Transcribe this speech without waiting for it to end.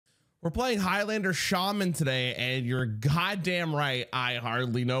We're playing Highlander Shaman today, and you're goddamn right, I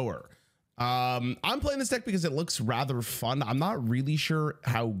hardly know her. I'm playing this deck because it looks rather fun. I'm not really sure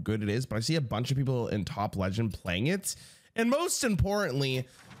how good it is, but I see a bunch of people in Top Legend playing it. And most importantly,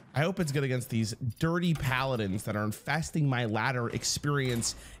 I hope it's good against these dirty paladins that are infesting my ladder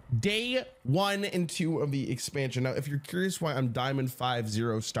experience day 1 and 2 of the expansion. Now, if you're curious why I'm Diamond 5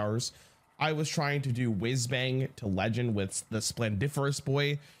 0 stars, I was trying to do whiz bang to legend with the Splendiferous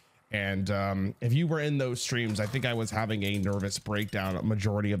boy. And if you were in those streams, I think I was having a nervous breakdown a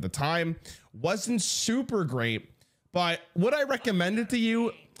majority of the time. Wasn't super great, but would I recommend it to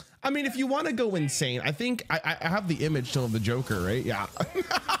you? I mean, if you want to go insane, I think I have the image still of the Joker, right? Yeah.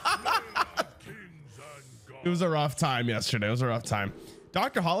 It was a rough time yesterday. It was a rough time.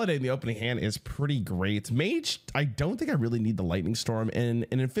 Dr. Holiday in the opening hand is pretty great. Mage, I don't think I really need the Lightning Storm, and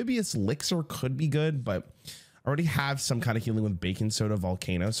an Amphibious Elixir could be good, but I already have some kind of healing with Baking Soda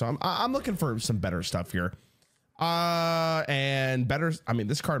Volcano, so I'm looking for some better stuff here. And better, I mean,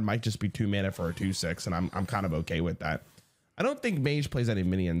 this card might just be 2 mana for a 2/6, and I'm kind of okay with that. I don't think Mage plays any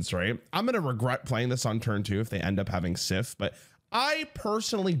minions, right? I'm gonna regret playing this on turn 2 if they end up having Sif, but I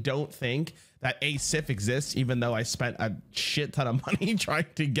personally don't think that a Sif exists, even though I spent a shit ton of money trying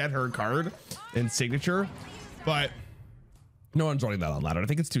to get her card in signature. But no one's running that on ladder. I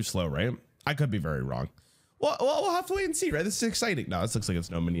think it's too slow, right? I could be very wrong. Well, we'll have to wait and see, right? This is exciting. No, this looks like it's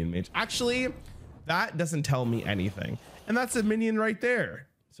no minion mage. Actually, that doesn't tell me anything. And that's a minion right there.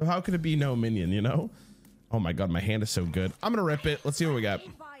 So how could it be no minion, you know? Oh my God, my hand is so good. I'm gonna rip it. Let's see what we got.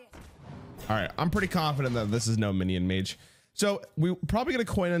 All right, I'm pretty confident that this is no minion mage. So we're probably gonna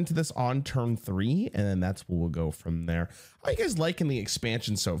coin into this on turn 3, and then that's where we'll go from there. How are you guys liking the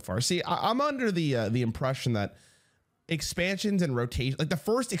expansion so far? See, I'm under the impression that expansions and rotation, like the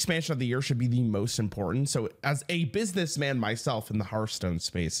first expansion of the year, should be the most important. So as a businessman myself in the Hearthstone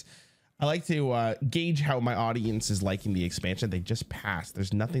space, I like to gauge how my audience is liking the expansion. They just passed.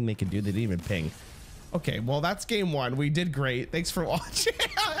 There's nothing they can do. They didn't even ping. Okay, well, that's game 1. We did great. Thanks for watching.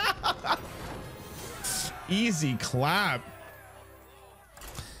 Easy clap.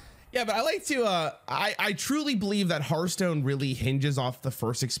 Yeah, but I like to, I truly believe that Hearthstone really hinges off the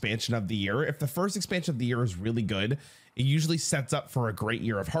first expansion of the year. If the first expansion of the year is really good, it usually sets up for a great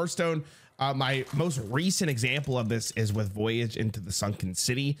year of Hearthstone. My most recent example of this is with Voyage into the Sunken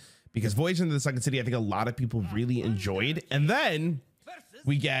City, because Voyage into the Sunken City, I think a lot of people really enjoyed. And then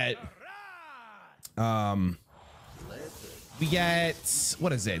we get, what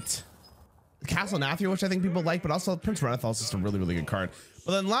is it? Castle Nathria, which I think people like, but also Prince Renathal is just a really, really good card.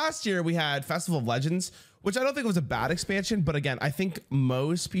 But then last year we had Festival of Legends, which I don't think was a bad expansion. But again, I think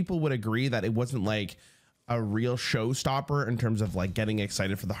most people would agree that it wasn't like a real showstopper in terms of like getting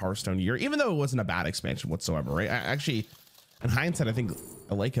excited for the Hearthstone year, even though it wasn't a bad expansion whatsoever, right? I actually, in hindsight, I think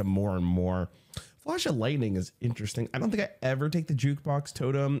I like it more and more. Flash of Lightning is interesting. I don't think I ever take the Jukebox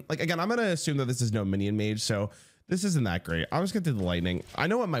Totem. Like, again, I'm going to assume that this is no minion mage, so this isn't that great. I'm just going to do the Lightning. I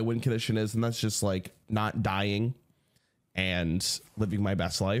know what my win condition is, and that's just like not dying and living my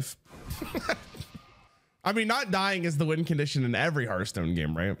best life. I mean, not dying is the win condition in every Hearthstone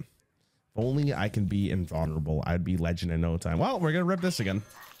game, right? If only I can be invulnerable, I'd be legend in no time. Well, we're going to rip this again.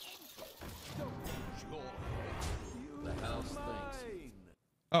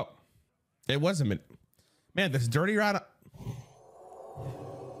 Oh, it was a minute. Man, this dirty rat.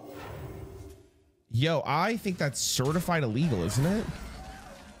 Yo, I think that's certified illegal, isn't it?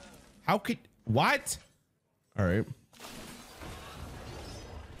 How could, what? All right.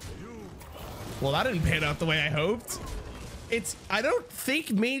 Well, that didn't pan out the way I hoped. I don't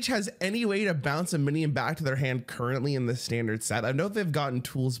think Mage has any way to bounce a minion back to their hand currently in the standard set. I know they've gotten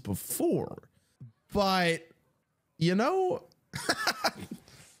tools before, but you know,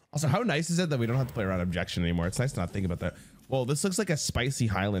 also, how nice is it that we don't have to play around objection anymore? It's nice to not think about that. Well, this looks like a spicy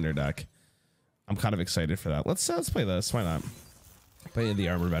Highlander deck. I'm kind of excited for that. Let's play this. Why not? Play the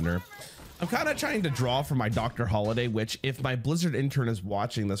Armor Vendor. I'm kind of trying to draw for my Dr. Holiday, which if my Blizzard intern is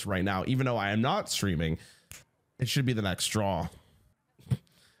watching this right now, even though I am not streaming, it should be the next draw.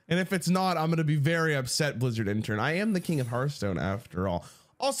 And if it's not, I'm going to be very upset, Blizzard intern. I am the king of Hearthstone after all.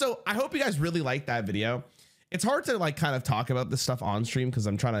 Also, I hope you guys really liked that video. It's hard to like kind of talk about this stuff on stream because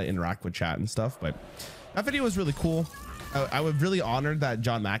I'm trying to interact with chat and stuff, but that video was really cool. I was really honored that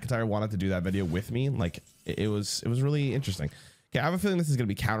John McIntyre wanted to do that video with me. Like it was really interesting. Okay, I have a feeling this is going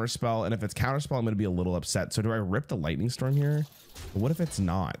to be Counterspell, and if it's Counterspell, I'm going to be a little upset. So do I rip the Lightning Storm here? What if it's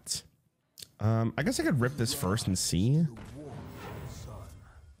not? I guess I could rip this first and see.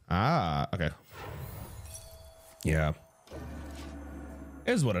 Ah, okay. Yeah.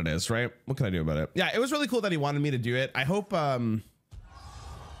 It is what it is, right? What can I do about it? Yeah, it was really cool that he wanted me to do it. I hope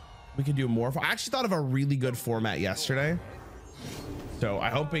we we could do more. I actually thought of a really good format yesterday. So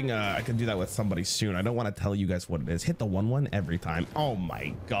I'm hoping I can do that with somebody soon. I don't want to tell you guys what it is. Hit the 1/1 every time. Oh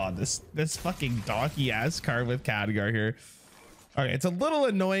my God, this fucking donkey ass card with Khadgar here. Okay, it's a little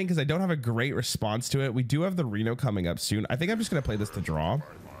annoying because I don't have a great response to it. We do have the Reno coming up soon. I think I'm just gonna play this to draw.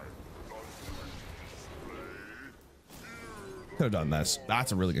 Could have done this.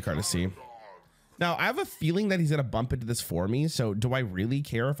 That's a really good card to see. Now I have a feeling that he's gonna bump into this for me. So do I really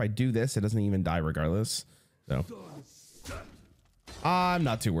care if I do this? It doesn't even die regardless. So I'm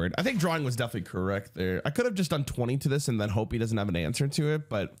not too worried. I think drawing was definitely correct there. I could have just done 20 to this and then hope he doesn't have an answer to it.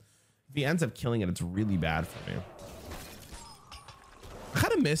 But if he ends up killing it, it's really bad for me. I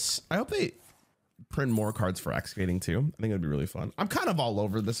kind of miss. I hope they print more cards for excavating too. I think it'd be really fun. I'm kind of all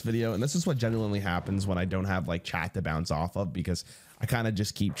over this video, and this is what genuinely happens when I don't have like chat to bounce off of because I kind of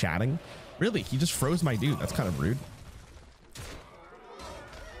just keep chatting. Really, he just froze my dude. That's kind of rude.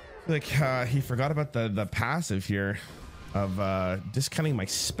 Like he forgot about the passive here of discounting my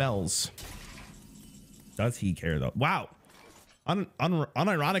spells. Does he care though? Wow,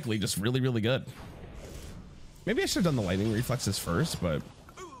 unironically, just really, really good. Maybe I should have done the lightning reflexes first, but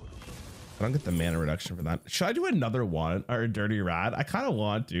I don't get the mana reduction for that. Should I do another one or Dirty Rad? I kind of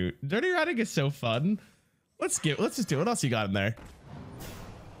want to. Dirty Radding is so fun. Let's just do it. What else you got in there?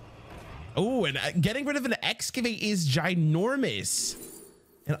 Oh, and getting rid of an excavate is ginormous.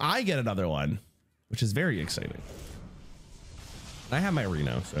 And I get another one, which is very exciting. I have my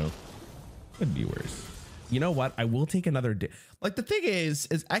Reno, so could be worse. You know what? I will take another day. Like the thing is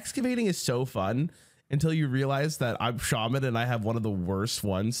excavating is so fun until you realize that I'm shaman and I have one of the worst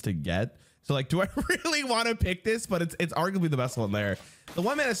ones to get. So like, do I really want to pick this? But it's arguably the best one there. The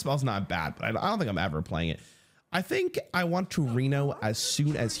 1 mana spell's not bad, but I don't think I'm ever playing it. I think I want to Reno as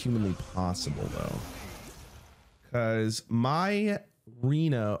soon as humanly possible though. Cause my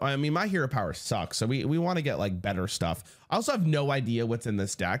Reno, I mean, my hero power sucks. So we want to get like better stuff. I also have no idea what's in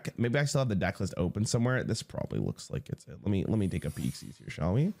this deck. Maybe I still have the deck list open somewhere. This probably looks like it's it. Let me take a peek here,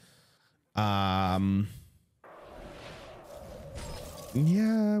 shall we?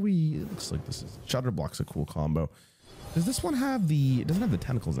 Yeah, it looks like this is Shutter Block's a cool combo. Does this one have it doesn't have the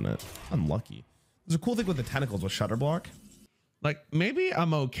tentacles in it? Unlucky. There's a cool thing with the tentacles with Shutter Block. Like maybe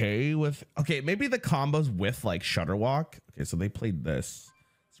I'm okay with, maybe the combos with like Shutter Walk. Okay, so they played this.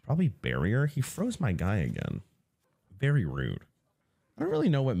 It's probably Barrier. He froze my guy again. Very rude. I don't really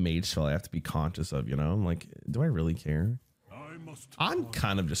know what mage spell I have to be conscious of, you know? Like, do I really care? I'm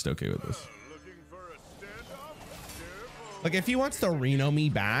kind of just okay with this. Like if he wants to Reno me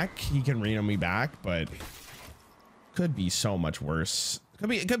back, he can Reno me back, but could be so much worse.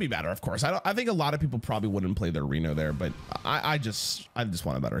 It could be better, of course. I think a lot of people probably wouldn't play their Reno there, but I just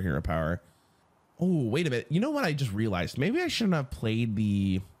want a better hero power. Oh, wait a minute. You know what I just realized? Maybe I shouldn't have played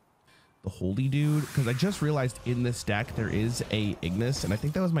the Holy Dude, because I just realized in this deck there is a Ignis, and I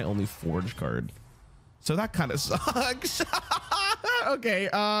think that was my only Forge card. So that kind of sucks. Okay,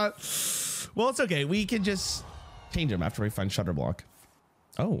 well, it's okay. We can just change him after we find Shutter Block.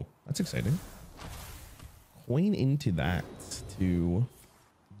 Oh, that's exciting. Coin into that to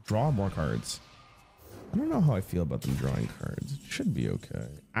draw more cards. I don't know how I feel about them drawing cards. It should be okay.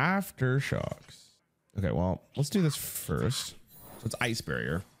 Aftershocks. Okay, well, let's do this first. So it's Ice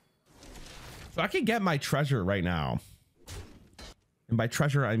Barrier. So I can get my treasure right now. And by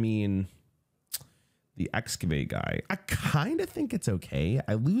treasure, I mean the excavate guy. I kind of think it's okay.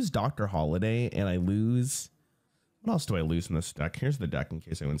 I lose Dr. Holiday and I lose... What else do I lose in this deck? Here's the deck in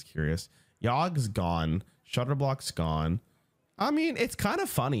case anyone's curious. Yogg's gone. Shutterblock's gone. I mean, it's kind of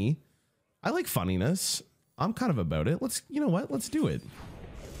funny. I like funniness. I'm kind of about it. You know what? Let's do it.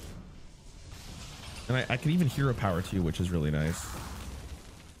 And I can even hero power too, which is really nice.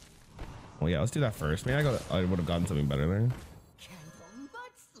 Well, yeah, let's do that first. Maybe I would have gotten something better there.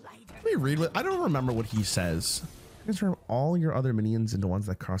 Let me read what I don't remember what he says. Transform all your other minions into ones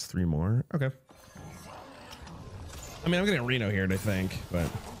that cost 3 more. Okay. I mean, I'm getting Reno here, I think, but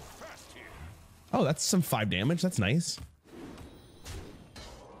oh, that's some 5 damage. That's nice.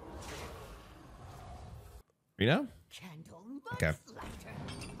 Reno? Okay.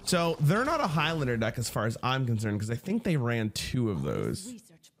 So they're not a Highlander deck as far as I'm concerned, because I think they ran 2 of those.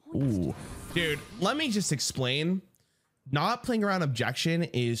 Ooh, dude, let me just explain. Not playing around objection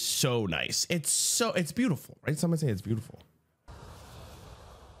is so nice. It's beautiful, right? Someone say it's beautiful.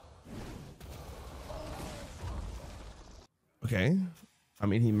 Okay. I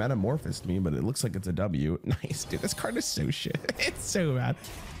mean, he metamorphosed me, but it looks like it's a W. Nice, dude. This card is so shit. It's so bad.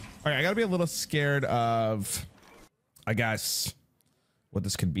 All right, I gotta be a little scared of, I guess, what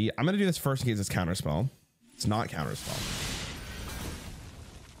this could be. I'm gonna do this first in case it's counterspell. It's not counterspell.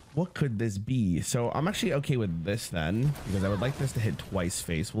 What could this be? So I'm actually okay with this then, because I would like this to hit twice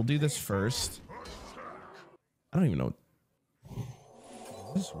face. We'll do this first. I don't even know.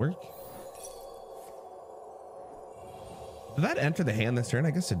 Does this work? Did that enter the hand this turn?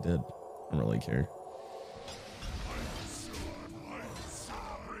 I guess it did. I don't really care.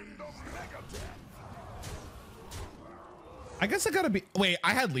 I guess I gotta be. Wait,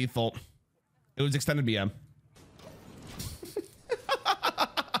 I had lethal. It was extended BM.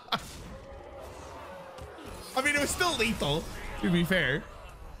 I mean, it was still lethal, to be fair.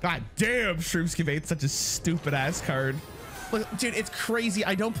 God damn, Shroomscape's such a stupid ass card. Look, dude, it's crazy.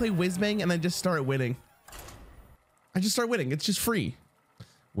 I don't play Whizbang and I just start winning. It's just free.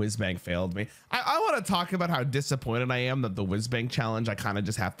 Whizbang failed me. I want to talk about how disappointed I am that the Whizbang challenge I kind of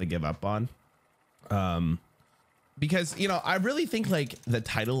just have to give up on. Because, you know, I really think like the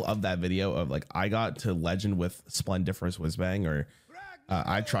title of that video of like I got to legend with Splendiferous Whizbang, or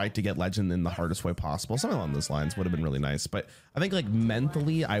I tried to get legend in the hardest way possible, something along those lines would have been really nice. But I think like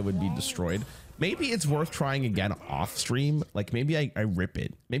mentally I would be destroyed. Maybe it's worth trying again off stream. Like maybe I rip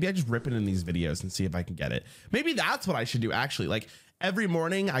it. Maybe I just rip it in these videos and see if I can get it. Maybe that's what I should do actually. Like every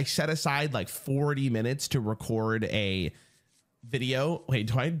morning I set aside like 40 minutes to record a video. Wait,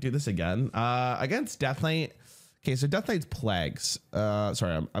 do I do this again? Against Death Knight. Okay, so Death Knight's Plagues.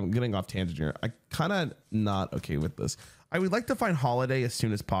 Sorry, I'm getting off tangent here. I kind of not okay with this. I would like to find Holiday as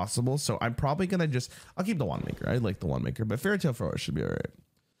soon as possible, so I'm probably gonna I'll keep the Wand Maker. I like the Wand Maker, but Fairy Tale Thrower should be all right.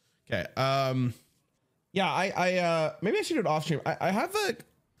 Okay. Yeah, I maybe I should do it off stream. I have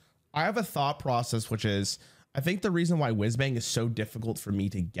a thought process, which is I think the reason why Whizbang is so difficult for me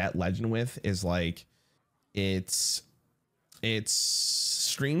to get legend with is like it's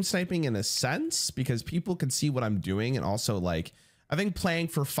stream sniping in a sense, because people can see what I'm doing, and also like I think playing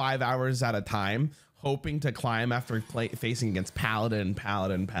for 5 hours at a time hoping to climb after facing against Paladin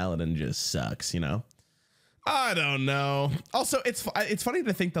just sucks, you know. I don't know. Also, it's funny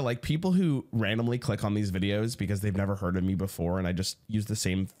to think that like people who randomly click on these videos because they've never heard of me before, and I just use the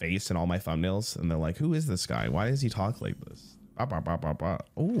same face in all my thumbnails, and they're like, who is this guy? Why does he talk like this?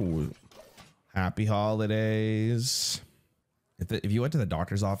 Oh, happy holidays. If you went to the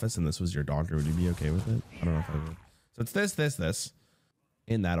doctor's office and this was your doctor, would you be okay with it? I don't know if I would. So it's this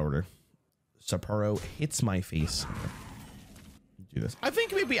in that order. Sapporo hits my face. Do this. I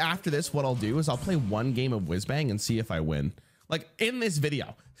think maybe after this, what I'll do is I'll play one game of Whizbang and see if I win. Like in this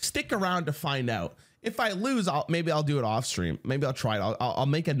video, stick around to find out. If I lose, maybe I'll do it off stream. Maybe I'll try it. I'll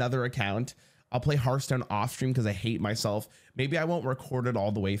make another account. I'll play Hearthstone off stream because I hate myself. Maybe I won't record it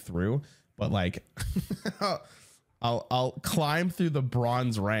all the way through, but like I'll climb through the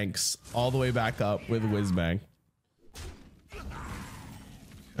bronze ranks all the way back up with Whizbang.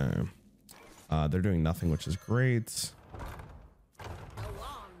 Okay. They're doing nothing, which is great.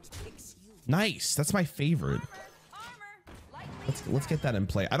 Nice. That's my favorite. Let's get that in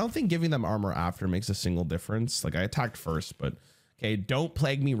play. I don't think giving them armor after makes a single difference. Like I attacked first, but okay, don't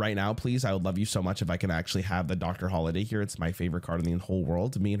plague me right now, please. I would love you so much if I can actually have the Dr. Holiday here. It's my favorite card in the whole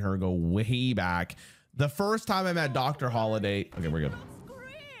world. Me and her go way back. The first time I met Dr. Holiday. Okay, we're good.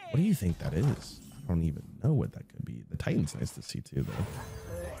 What do you think that is? I don't even know what that could be. The Titan's nice to see too, though.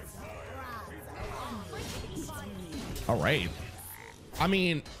 All right. I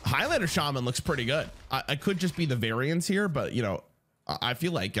mean, Highlander Shaman looks pretty good. I could just be the variance here, but you know, I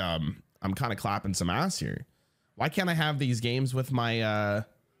feel like I'm kind of clapping some ass here. Why can't I have these games with my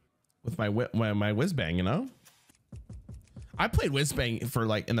Whizbang, you know? I played Whizbang for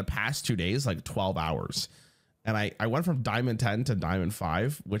like in the past 2 days, like 12 hours. And I went from Diamond 10 to Diamond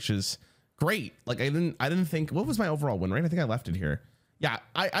 5, which is great. Like I didn't think, what was my overall win rate? I think I left it here. Yeah,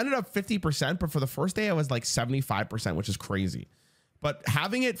 I ended up 50%, but for the first day I was like 75%, which is crazy. But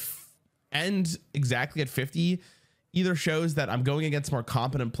having it end exactly at 50 either shows that I'm going against more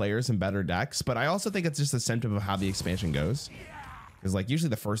competent players and better decks, but I also think it's just a symptom of how the expansion goes. Because like usually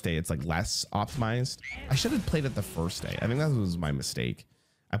the first day it's like less optimized. I should have played it the first day. I think that was my mistake.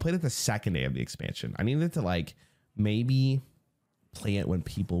 I played it the second day of the expansion. I needed to like maybe play it when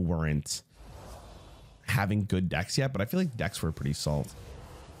people weren't having good decks yet, but I feel like decks were pretty solid.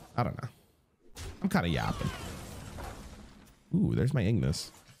 I don't know. I'm kind of yapping. Ooh, there's my Ignis.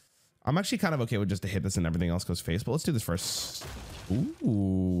 I'm actually kind of okay with just to hit this and everything else goes face, but let's do this first.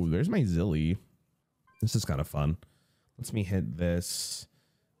 Ooh, there's my Zilly. This is kind of fun. Let's me hit this.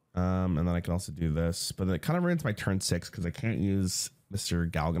 And then I can also do this, but it kind of ruins my turn 6 because I can't use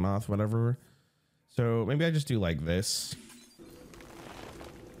Mr. Galganoth, whatever. So maybe I just do like this.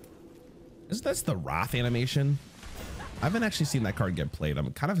 Is this the Wrath animation? I haven't actually seen that card get played.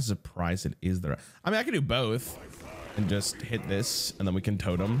 I'm kind of surprised it is there. I mean, I can do both. and just hit this, and then we can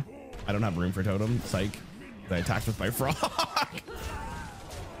totem. I don't have room for totem. Psych. I attacked with my frog.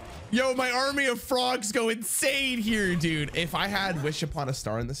 Yo, my army of frogs go insane here, dude. If I had Wish Upon a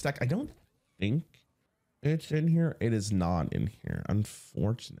Star in this deck, I don't think it's in here. It is not in here.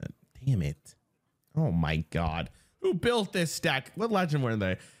 Unfortunate. Damn it. Oh my God. Who built this deck? What legend were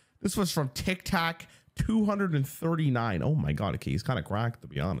they? This was from Tic Tac 239. Oh my God. Okay, he's kind of cracked, to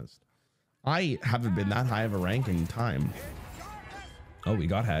be honest. I haven't been that high of a rank in time. Oh, we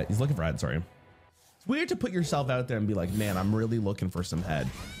got head. He's looking for head, sorry. It's weird to put yourself out there and be like, man, I'm really looking for some head.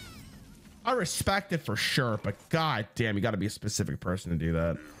 I respect it for sure, but God damn, you got to be a specific person to do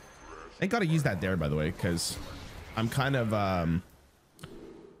that. I got to use that there, by the way, because I'm kind of, I'd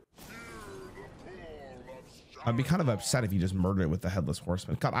be kind of upset if you just murdered it with the Headless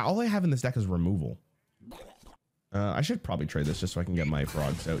Horseman. God, all I have in this deck is removal. I should probably trade this just so I can get my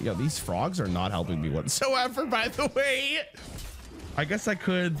frogs out. Yo, these frogs are not helping me whatsoever, by the way. I guess I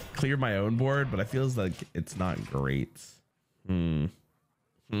could clear my own board, but I feel like it's not great. I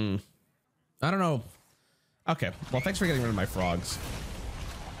don't know. Okay, well, thanks for getting rid of my frogs.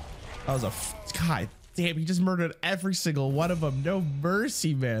 That was a God damn, he just murdered every single one of them. No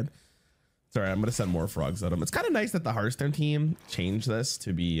mercy, man. Sorry, I'm gonna send more frogs at him. It's kind of nice that the Hearthstone team changed this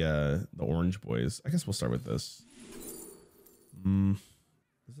to be the orange boys. I guess we'll start with this.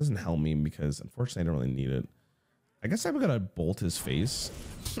 This doesn't help me because unfortunately I don't really need it. I guess I'm gonna bolt his face.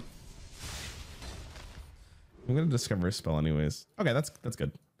 I'm gonna discover a spell anyways. Okay, that's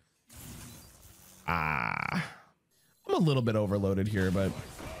good. I'm a little bit overloaded here, but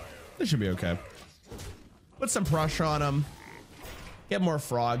this should be okay. Put some pressure on him. Get more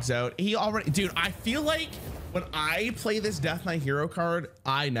frogs out. He already, dude, I feel like when I play this Death Knight hero card,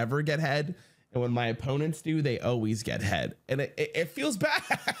 I never get head. And when my opponents do, they always get head. And it feels bad.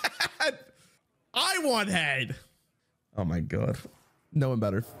 I want head. Oh my God. No one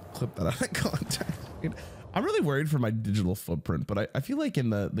better clip that out of context. Dude, I'm really worried for my digital footprint, but I feel like in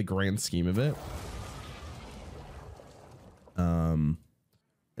the grand scheme of it,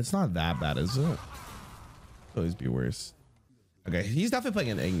 it's not that bad, is it? It'll always be worse. Okay, he's definitely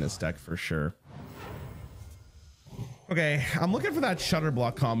playing an Ignis deck for sure. Okay, I'm looking for that Shutter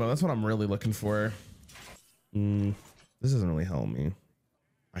Block combo. That's what I'm really looking for. This doesn't really help me.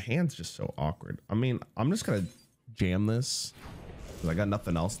 My hand's just so awkward. I mean, I'm just gonna jam this because I got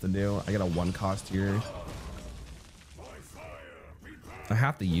nothing else to do. I got a 1 cost here. I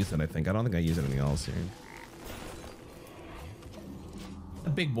have to use it, I think. I don't think I use anything else here. A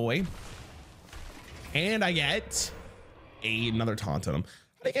big boy. And I get another taunt totem.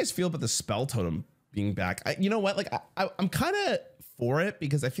 How do you guys feel about the spell totem being back? You know what? Like I'm kind of for it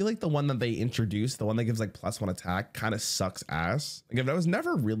because I feel like the one that they introduced, the one that gives like +1 attack, kind of sucks ass. Like I was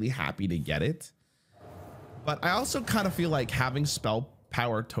never really happy to get it, but I also kind of feel like having spell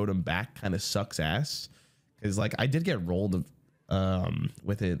power totem back kind of sucks ass because like I did get rolled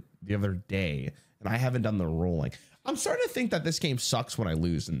with it the other day and I haven't done the rolling. I'm starting to think that this game sucks when I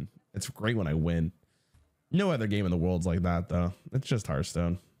lose and it's great when I win. No other game in the world's like that though. It's just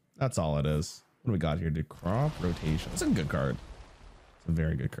Hearthstone. That's all it is. What do we got here? Dude, crop rotation. It's a good card. It's a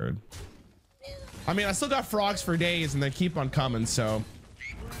very good card. I mean, I still got frogs for days and they keep on coming, so.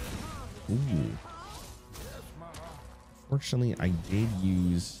 Ooh. Fortunately, I did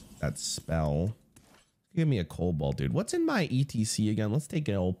use that spell. Give me a cold ball, dude. What's in my ETC again? Let's take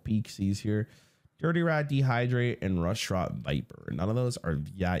an old peeksies here. Dirty Rat, Dehydrate, and Rush Rot Viper. None of those are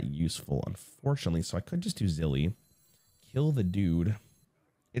that useful, unfortunately. So I could just do Zilly. Kill the dude.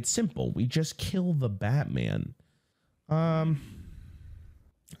 It's simple. We just kill the Batman. Let's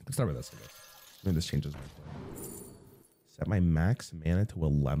start with this, I guess. Maybe this changes my play. Set my max mana to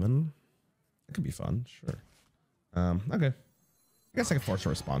 11. That could be fun, sure. Okay. I guess I can force a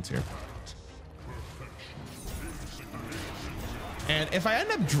response here. And if I end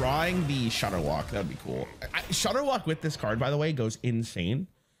up drawing the Shutterwalk, that would be cool. Shutterwalk with this card, by the way, goes insane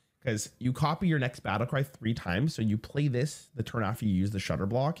because you copy your next battle cry 3 times. So you play this the turn after you use the Shutter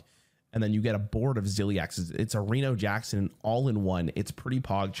Block, and then you get a board of Zilliax. It's a Reno Jackson all in one. It's pretty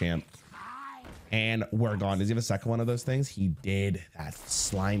pog champ. And we're gone. Does he have a second one of those things? He did. That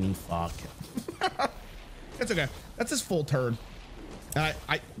slimy fuck. That's okay. That's his full turn. And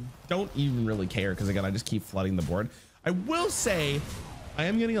I don't even really care because again, I just keep flooding the board. I will say I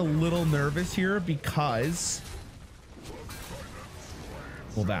am getting a little nervous here because,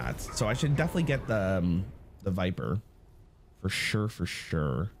 well, that. So I should definitely get the Viper for sure, for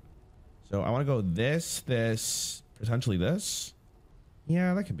sure. So I want to go this, potentially this.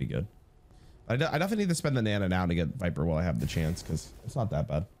 Yeah, that could be good. I definitely need to spend the Nana now to get Viper while I have the chance because it's not that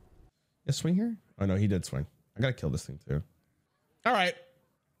bad. Is swing here? Oh no, he did swing. I gotta kill this thing too. All right,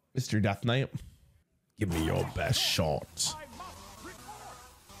 Mr. Death Knight, give me your best shot.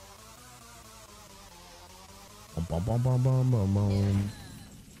 Bum, bum, bum, bum, bum, bum.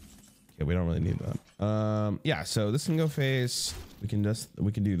 Okay, we don't really need that. Yeah, so this can go face. We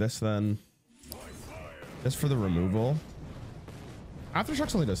can do this then. Just for the removal.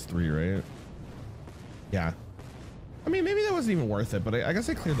 Aftershocks only does 3, right? Yeah. I mean, maybe that wasn't even worth it, but I guess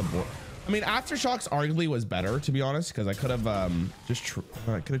I cleared the board. I mean, Aftershocks arguably was better, to be honest, because I could have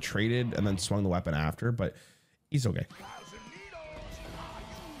I could have traded and then swung the weapon after, but he's okay.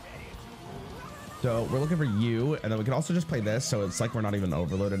 So we're looking for you, and then we can also just play this, so it's like we're not even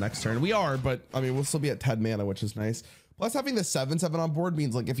overloaded next turn. We are, but I mean, we'll still be at 10 mana, which is nice. Plus, having the 7/7 on board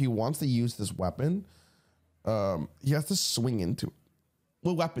means like if he wants to use this weapon, he has to swing into it.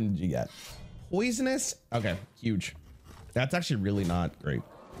 What weapon did you get? Poisonous? Okay, huge. That's actually really not great.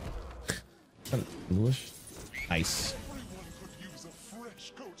 English? Nice.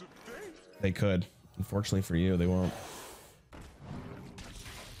 They could. Unfortunately for you, they won't.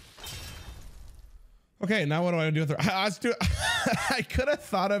 Okay, now what do I do with her? I could have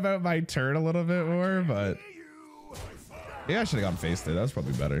thought about my turn a little bit more, but yeah, I should have gone face there. That was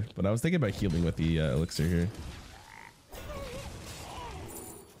probably better. But I was thinking about healing with the elixir here.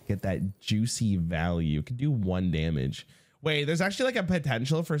 Get that juicy value. It could do 1 damage. Wait, there's actually like a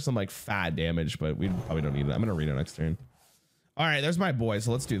potential for some like fat damage, but we probably don't need it. I'm gonna read it next turn. All right, there's my boy.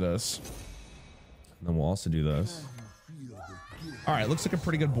 So let's do this. And then we'll also do this. All right, looks like a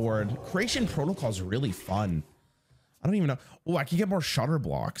pretty good board. Creation Protocol is really fun. I don't even know. Oh, I can get more shutter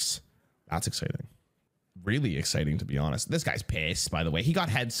blocks. That's exciting. Really exciting, to be honest. This guy's pissed, by the way. He got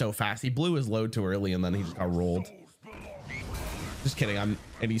head so fast. He blew his load too early, and then he just got rolled. Just kidding. And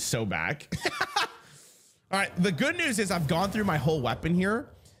he's so back. All right. The good news is I've gone through my whole weapon here,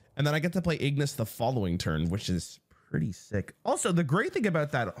 and then I get to play Ignis the following turn, which is pretty sick. Also, the great thing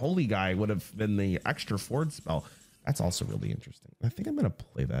about that holy guy would have been the extra Ford spell. That's also really interesting. I think I'm going to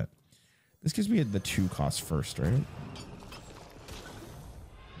play that. This gives me the 2 cost first, right?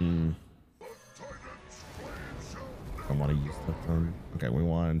 I want to use that one. Okay, we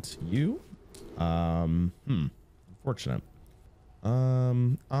want you. Unfortunate.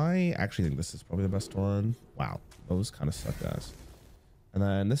 I actually think this is probably the best one. Wow, those kind of suck ass. And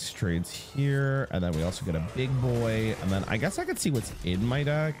then this trades here, and then we also get a big boy, and then I guess I could see what's in my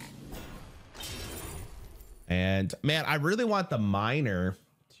deck. And man, I really want the miner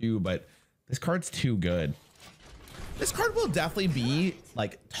too, but this card's too good. This card will definitely be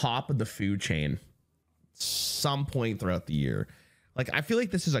like top of the food chain some point throughout the year. Like, I feel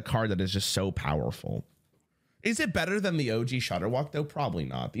like this is a card that is just so powerful. Is it better than the OG Shutterwalk though? Probably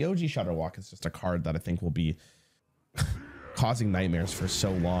not. The OG Shutterwalk is just a card that I think will be causing nightmares for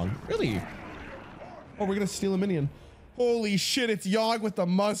so long. Really? Oh, we're gonna steal a minion. Holy shit, it's Yogg with the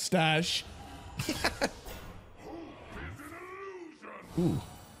mustache. Ooh.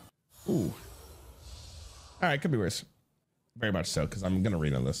 Ooh. All right, could be worse. Very much so, because I'm gonna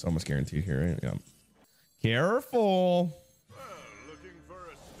read on this. Almost guaranteed here, right? Yeah. Careful.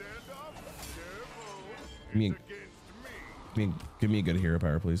 Give me a good hero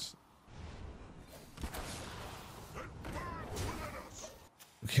power, please.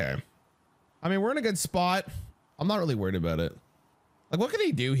 Okay. I mean, we're in a good spot. I'm not really worried about it. Like, what can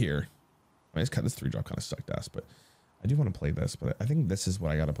he do here? I mean, this 3-drop kind of sucked ass, but I do want to play this, but I think this is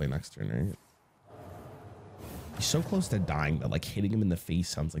what I got to play next turn, right? He's so close to dying that like hitting him in the face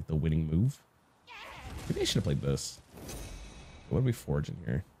sounds like the winning move. Maybe I should have played this. What do we forge in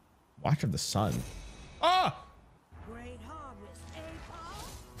here? Watch of the Sun. Ah!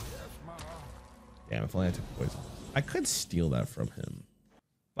 Damn, if only I took poison. I could steal that from him,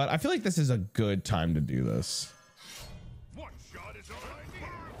 but I feel like this is a good time to do this.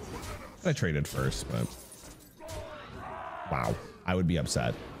 I traded first, but wow, I would be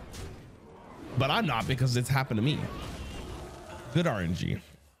upset. But I'm not, because it's happened to me. Good RNG.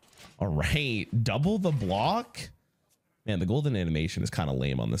 All right, double the block. Man, the golden animation is kind of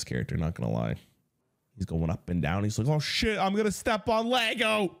lame on this character, not gonna lie. He's going up and down. He's like, oh shit, I'm gonna step on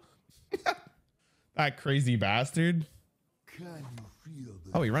Lego. That crazy bastard.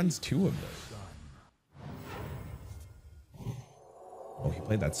 Oh, he runs 2 of them. Oh, he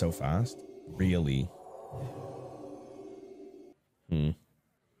played that so fast. Really?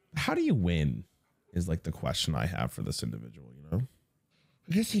 How do you win is like the question I have for this individual, you know?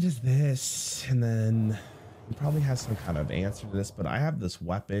 I guess he does this, and then he probably has some kind of answer to this, but I have this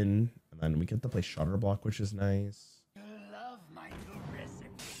weapon, and then we get to play Shutter Block, which is nice.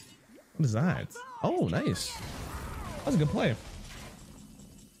 What is that? Oh, nice. That was a good play.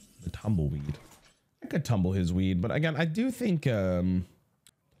 The Tumbleweed. could tumble his weed, but again, I do think playing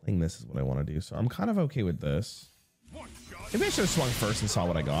this is what I want to do. So I'm kind of okay with this. Maybe I should have swung first and saw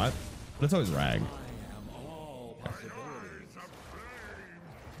what I got, but it's always rag.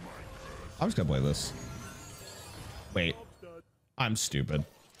 I'm just gonna play this. Wait, I'm stupid.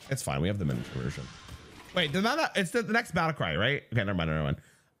 It's fine. We have the minion version. Wait, did that? It's the next battle cry, right? Okay, never mind. Never mind.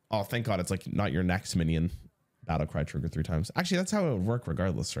 Oh, thank God, it's like not your next minion. Battle cry trigger 3 times. Actually, that's how it would work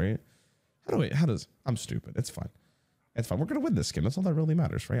regardless, right? How does? I'm stupid. It's fine. It's fine. We're gonna win this game. That's all that really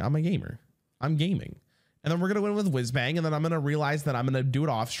matters, right? I'm a gamer. I'm gaming. And then we're gonna win with Whizbang, and then I'm gonna realize that I'm gonna do it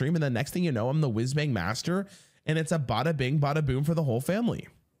off stream, and then next thing you know, I'm the Whizbang master, and it's a bada bing, bada boom for the whole family.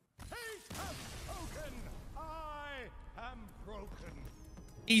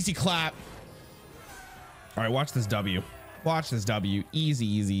 Easy clap. All right, watch this W. Watch this W. Easy,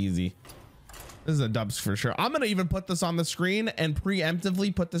 easy, easy. This is a dubs for sure. I'm gonna even put this on the screen and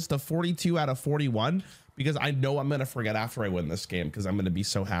preemptively put this to 42 out of 41 because I know I'm gonna forget after I win this game because I'm gonna be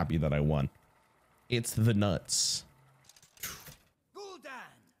so happy that I won. It's the nuts.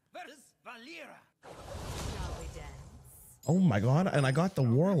 Oh my God, and I got the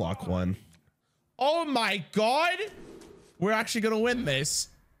Warlock one. Oh my God, we're actually gonna win this.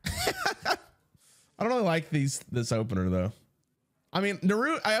 I don't really like this opener though. I mean,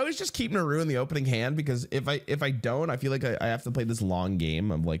 Naru, I always just keep Naru in the opening hand because if I don't, I feel like I have to play this long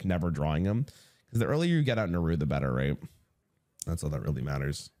game of like never drawing him. Because the earlier you get out Naru, the better, right? That's all that really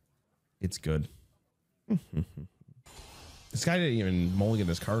matters. It's good. This guy didn't even mulligan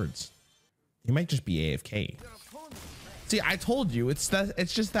his cards. He might just be AFK. See, I told you, it's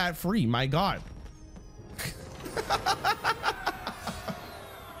just that free. My God.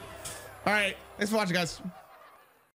 All right, thanks for watching, guys.